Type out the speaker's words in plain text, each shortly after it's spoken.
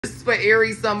This is for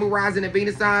Aries, Sun, Moon, Rising, and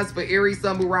Venus signs. For Aries,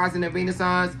 Sun, Moon, Rising, and Venus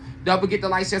signs. Don't forget to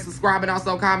like, share, subscribe, and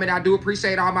also comment. I do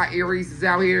appreciate all my Aries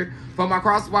out here. For my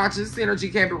cross watchers, this energy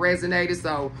can be resonated,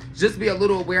 so just be a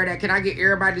little aware of that. Can I get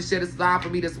everybody to share this live for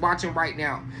me that's watching right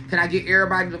now? Can I get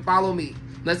everybody to follow me?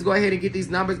 Let's go ahead and get these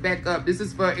numbers back up. This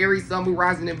is for Aries, Sun, Moon,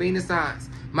 Rising, and Venus signs.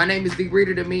 My name is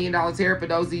DeeFondel, the $1 Million Tarot, for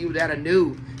those of you that are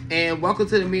new. And welcome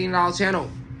to the $1 Million channel.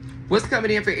 What's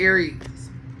coming in for Aries?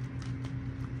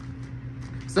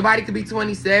 Somebody could be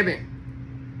 27.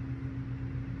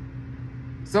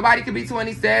 Somebody could be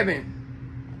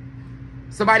 27.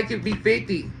 Somebody could be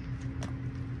 50.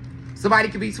 Somebody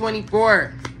could be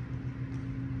 24.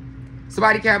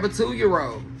 Somebody could have a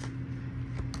 2-year-old.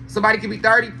 Somebody could be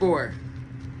 34.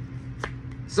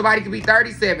 Somebody could be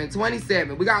 37,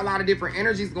 27. We got a lot of different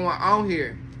energies going on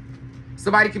here.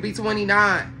 Somebody could be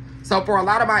 29. So for a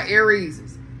lot of my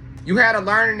Aries, you had a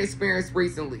learning experience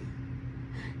recently.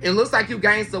 It looks like you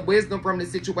gained some wisdom from the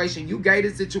situation. You gave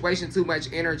the situation too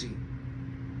much energy.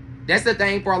 That's the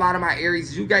thing for a lot of my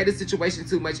Aries. You gave the situation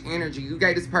too much energy. You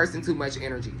gave this person too much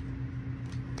energy.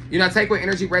 You know, take what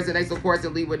energy resonates, of course,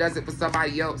 and leave what doesn't for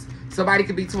somebody else. Somebody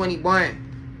could be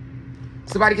 21.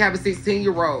 Somebody could have a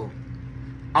 16-year-old.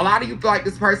 A lot of you feel like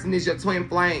this person is your twin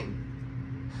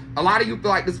flame. A lot of you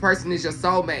feel like this person is your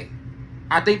soulmate.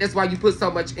 I think that's why you put so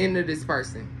much into this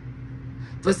person.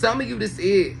 For some of you, this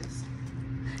is.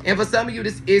 And for some of you,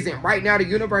 this isn't. Right now, the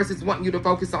universe is wanting you to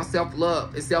focus on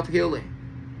self-love and self-healing.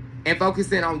 And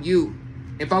focusing on you.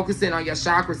 And focusing on your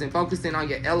chakras. And focusing on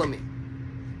your element.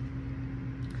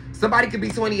 Somebody could be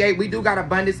 28. We do got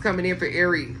abundance coming in for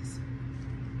Aries.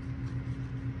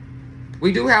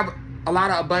 We do have a lot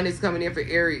of abundance coming in for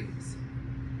Aries.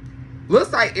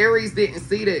 Looks like Aries didn't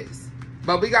see this.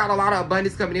 But we got a lot of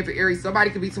abundance coming in for Aries.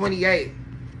 Somebody could be 28.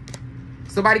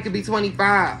 Somebody could be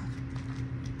 25.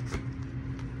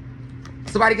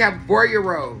 Somebody could have a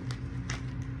 4-year-old.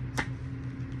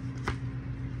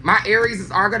 My Aries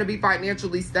are going to be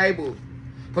financially stable.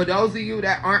 For those of you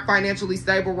that aren't financially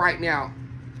stable right now,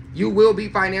 you will be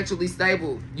financially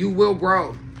stable. You will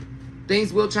grow.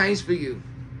 Things will change for you.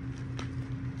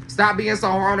 Stop being so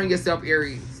hard on yourself,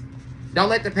 Aries. Don't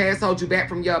let the past hold you back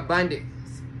from your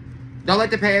abundance. Don't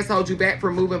let the past hold you back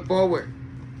from moving forward.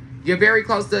 You're very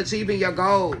close to achieving your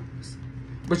goals.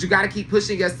 But you got to keep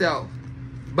pushing yourself.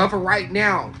 But for right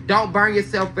now, don't burn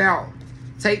yourself out.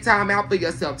 Take time out for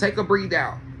yourself. Take a breathe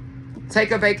out.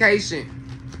 Take a vacation.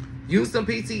 Use some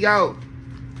PTO.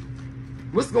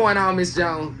 What's going on, Miss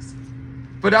Jones?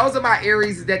 For those of my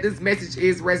Aries that this message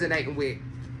is resonating with,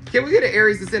 can we get an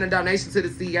Aries to send a donation to the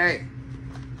CA?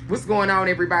 What's going on,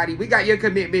 everybody? We got your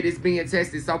commitment is being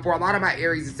tested. So for a lot of my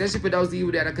Aries, especially for those of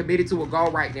you that are committed to a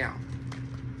goal right now,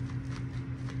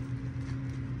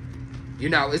 you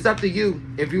know, it's up to you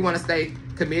if you want to stay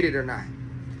committed or not.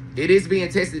 It is being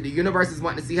tested. The universe is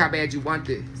wanting to see how bad you want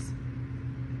this.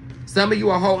 Some of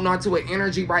you are holding on to an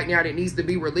energy right now that needs to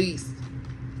be released.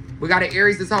 We got an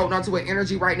Aries that's holding on to an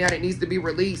energy right now that needs to be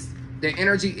released. The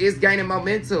energy is gaining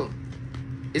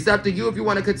momentum. It's up to you if you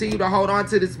want to continue to hold on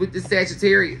to this with this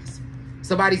Sagittarius.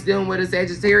 Somebody's dealing with a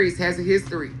Sagittarius, has a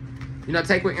history. You know,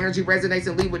 take what energy resonates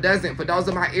and leave what doesn't. For those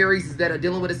of my Aries that are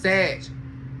dealing with a Sag,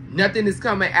 nothing is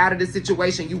coming out of this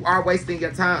situation. You are wasting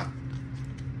your time.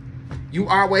 You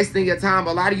are wasting your time.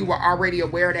 A lot of you were already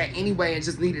aware of that anyway and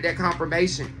just needed that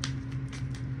confirmation.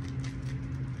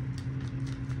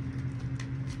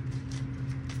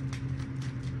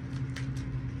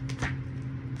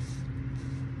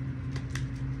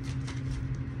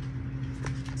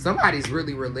 Somebody's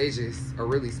really religious or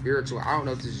really spiritual. I don't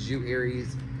know if this is you,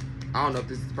 Aries. I don't know if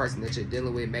this is the person that you're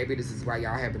dealing with. Maybe this is why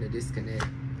y'all having a disconnect.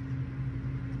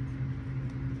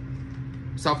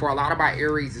 So for a lot of my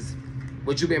Aries, is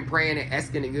what you've been praying and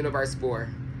asking the universe for.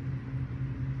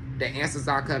 The answers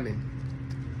are coming.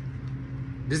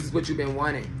 This is what you've been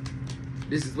wanting.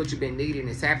 This is what you've been needing.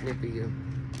 It's happening for you.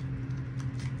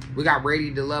 We got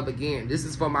ready to love again. This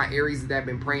is for my Aries that have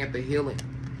been praying for healing.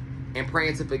 And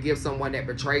praying to forgive someone that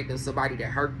betrayed them, somebody that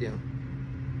hurt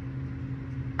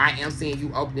them. I am seeing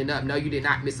you opening up. No, you did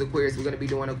not miss Aquarius. We're going to be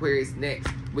doing Aquarius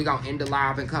next. We're going to end the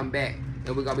live and come back.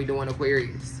 And we're going to be doing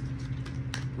Aquarius.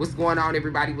 What's going on,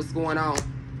 everybody? What's going on?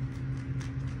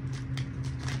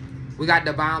 We got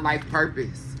divine life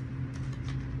purpose.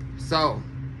 So,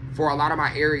 for a lot of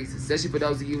my Aries, especially for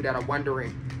those of you that are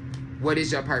wondering, what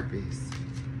is your purpose?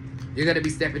 You're going to be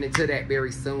stepping into that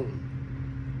very soon.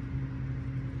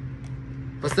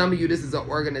 For some of you, this is an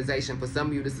organization. For some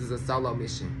of you, this is a solo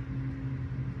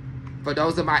mission. For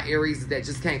those of my Aries that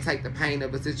just can't take the pain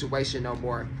of a situation no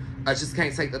more, or just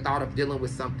can't take the thought of dealing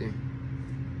with something,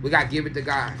 we got to give it to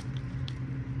God.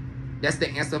 That's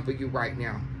the answer for you right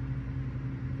now.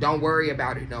 Don't worry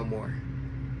about it no more.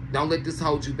 Don't let this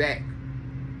hold you back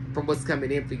from what's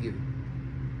coming in for you.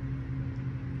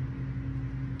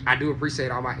 I do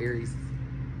appreciate all my Aries.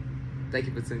 Thank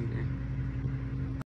you for tuning in.